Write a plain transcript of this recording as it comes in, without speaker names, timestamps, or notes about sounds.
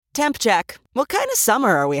Temp check. What kind of summer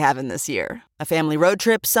are we having this year? A family road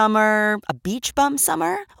trip summer? A beach bum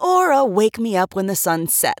summer? Or a wake me up when the sun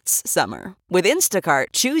sets summer? With Instacart,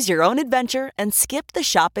 choose your own adventure and skip the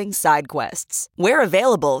shopping side quests. Where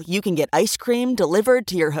available, you can get ice cream delivered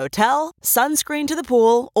to your hotel, sunscreen to the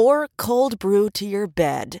pool, or cold brew to your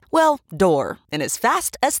bed. Well, door, in as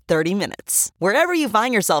fast as 30 minutes. Wherever you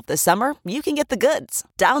find yourself this summer, you can get the goods.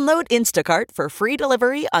 Download Instacart for free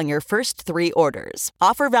delivery on your first 3 orders.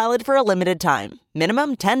 Offer valid for a limited time.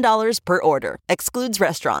 Minimum $10 per order. Excludes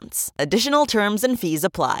restaurants. Additional terms and fees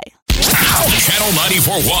apply. Channel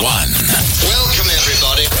 94.1. Welcome,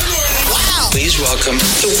 everybody. Wow. Please welcome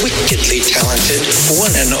the wickedly talented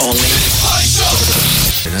one and only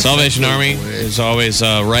Salvation Army is always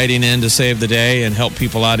writing in to save the day and help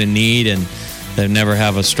people out in need, and they never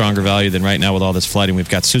have a stronger value than right now with all this flooding. We've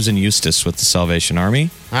got Susan Eustace with the Salvation Army.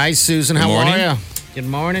 Hi, Susan. How are you? Good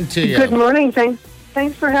morning to you. Good morning.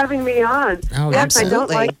 Thanks for having me on. Oh, yes, absolutely. I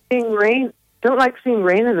don't like seeing rain. Don't like seeing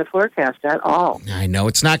rain in the forecast at all. I know.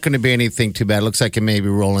 It's not going to be anything too bad. It looks like it may be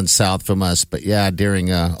rolling south from us. But yeah, during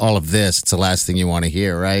all of this, it's the last thing you want to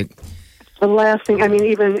hear, right? The last thing, I mean,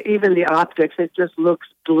 even the optics, it just looks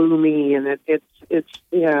gloomy, and it's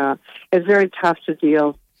very tough to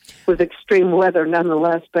deal with extreme weather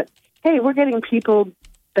nonetheless. But hey, we're getting people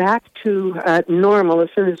back to normal as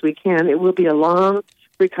soon as we can. It will be a long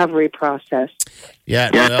recovery process.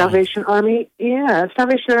 Yeah. Salvation Army is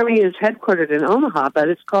headquartered in Omaha, but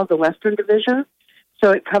it's called the Western Division.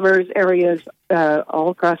 So it covers areas all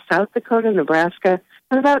across South Dakota, Nebraska,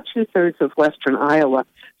 and about 2/3 of western Iowa.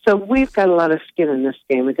 So we've got a lot of skin in this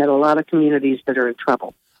game. We've got a lot of communities that are in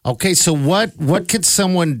trouble. Okay, so what could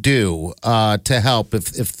someone do to help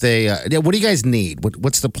if they? What do you guys need?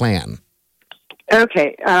 What's the plan?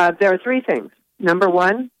 Okay, there are 3 things. Number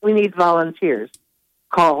 1, we need volunteers.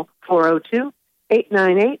 Call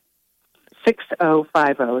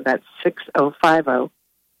 402-898-6050. That's 6050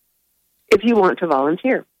 if you want to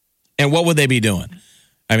volunteer. And what would they be doing?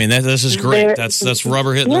 I mean, this is great. That's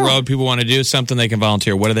rubber hitting the road. People want to do something, they can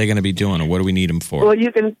volunteer. What are they going to be doing, or what do we need them for? Well,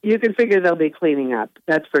 you can figure they'll be cleaning up.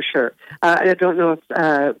 That's for sure. I don't know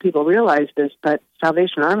if people realize this, but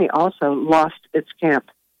Salvation Army also lost its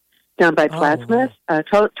camp down by Plattsmouth.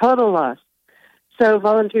 Total loss. So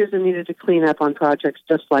volunteers are needed to clean up on projects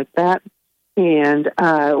just like that. And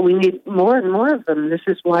we need more and more of them. This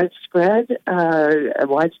is widespread, a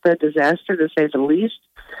widespread disaster, to say the least.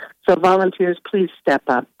 So volunteers, please step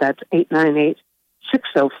up. That's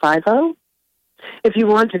 898-6050. If you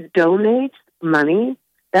want to donate money,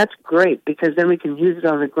 that's great, because then we can use it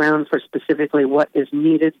on the ground for specifically what is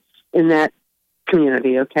needed in that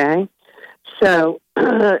community, okay? So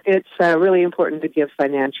it's really important to give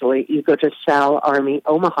financially. You go to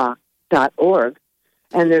salarmyomaha.org,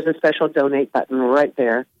 and there's a special donate button right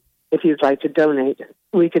there. If you'd like to donate,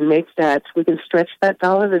 we can stretch that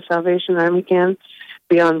dollar, the Salvation Army can,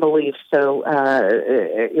 beyond belief. So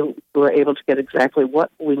we're able to get exactly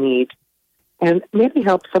what we need, and maybe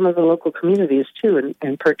help some of the local communities too,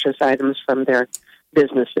 and purchase items from their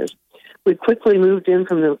businesses. We quickly moved in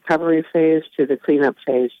from the recovery phase to the cleanup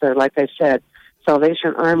phase. So like I said,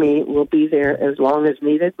 Salvation Army will be there as long as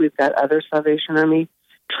needed. We've got other Salvation Army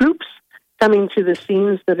troops coming to the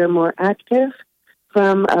scenes that are more active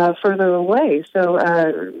from further away. So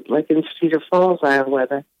like in Cedar Falls, Iowa,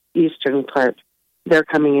 the eastern part, they're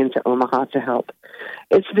coming into Omaha to help.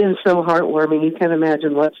 It's been so heartwarming. You can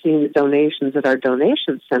imagine what seeing the donations at our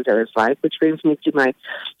donation center is like, which brings me to my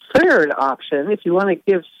third option. If you want to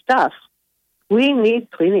give stuff, we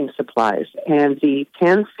need cleaning supplies. And the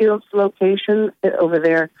Canfields location over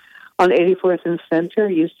there on 84th and Center,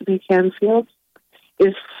 used to be Canfields,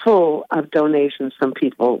 is full of donations from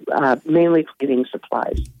people, mainly cleaning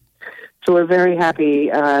supplies. So we're very happy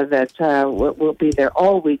that we'll be there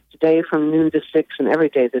all week, today from noon to 6, and every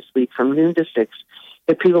day this week from noon to 6.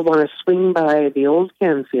 If people want to swing by the old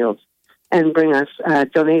Canfields and bring us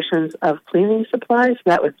donations of cleaning supplies,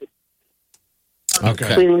 that would be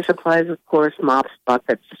okay. Cleaning supplies, of course, mops,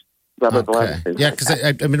 buckets, rubber gloves. Yeah, because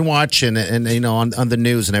I've been watching, and on the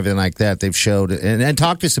news and everything like that, they've showed and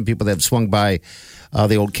talked to some people that have swung by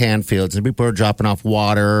the old Canfields, and people are dropping off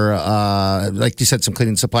water, like you said, some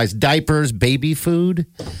cleaning supplies, diapers, baby food.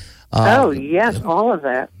 Yes, all of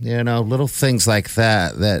that. Little things like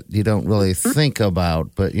that you don't really think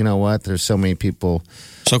about, but you know what? There's so many people.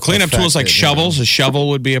 So cleanup tools like shovels. A shovel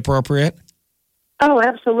would be appropriate? Oh,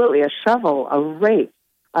 absolutely. A shovel, a rake,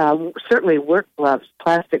 certainly work gloves,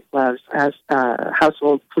 plastic gloves, as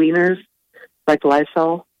household cleaners like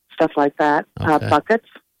Lysol, stuff like that. Okay. Buckets,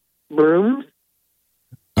 brooms.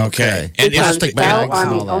 Okay. And plastic bags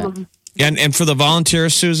and all that. And for the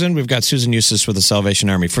volunteers, Susan, we've got Susan Eustace with the Salvation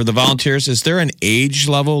Army. For the volunteers, is there an age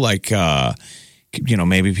level? Like,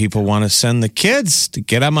 maybe people want to send the kids to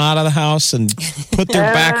get them out of the house and put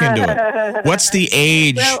their back into it. What's the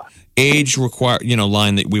age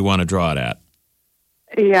line that we want to draw it at?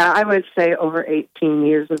 Yeah, I would say over 18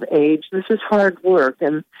 years of age. This is hard work.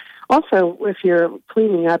 And also, if you're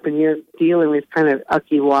cleaning up and you're dealing with kind of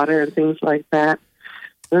ucky water and things like that,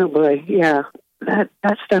 oh boy, yeah,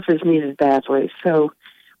 that stuff is needed badly. So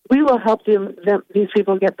we will help these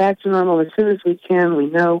people get back to normal as soon as we can. We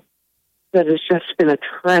know that it's just been a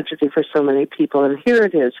tragedy for so many people. And here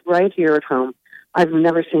it is, right here at home. I've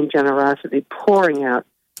never seen generosity pouring out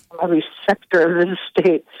every sector of the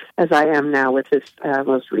state as I am now with this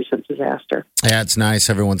most recent disaster. Yeah, it's nice.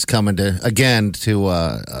 Everyone's coming to help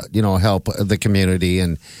the community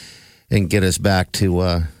and get us back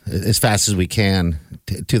to as fast as we can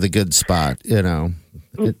to the good spot. All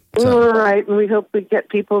right, and we hope we get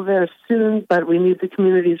people there soon, but we need the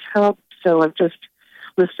community's help. So I've just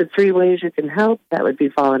listed 3 ways you can help. That would be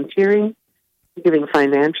volunteering, giving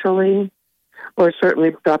financially, or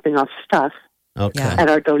certainly dropping off stuff. Okay. At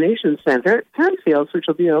our donation center at Canfields, which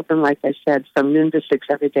will be open, like I said, from noon to 6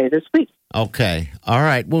 every day this week. Okay. All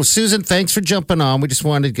right. Well, Susan, thanks for jumping on. We just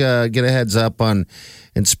wanted to get a heads up on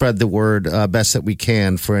and spread the word best that we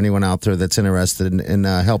can for anyone out there that's interested in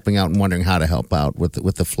helping out and wondering how to help out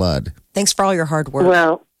with the flood. Thanks for all your hard work.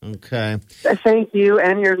 Well, okay. Thank you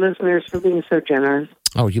and your listeners for being so generous.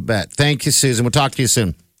 Oh, you bet. Thank you, Susan. We'll talk to you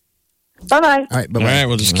soon. Bye-bye. All right, bye-bye. All right,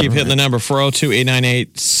 we'll just keep hitting the number.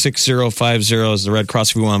 402-898-6050 is the Red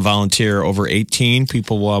Cross if you want to volunteer over 18.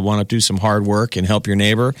 People want to do some hard work and help your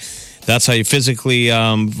neighbor. That's how you physically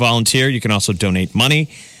volunteer. You can also donate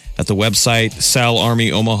money at the website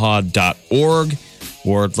salarmyomaha.org,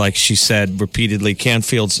 or like she said repeatedly,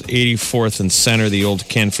 Canfield's 84th and Center, the old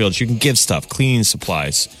Canfields. You can give stuff, cleaning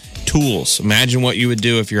supplies, tools. Imagine what you would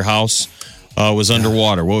do if your house was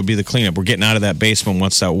underwater. What would be the cleanup? We're getting out of that basement.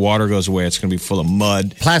 Once that water goes away, it's going to be full of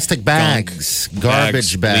mud. Plastic bags,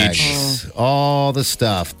 garbage bags, all the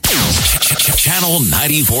stuff. Channel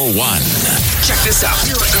 94.1. Check this out.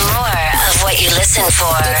 More of what you listen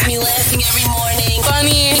for. Gets me laughing every morning.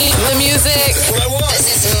 Funny. The music.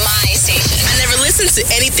 This is my station. I never listen to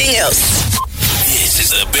anything else. This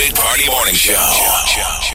is the Big Party Morning Show.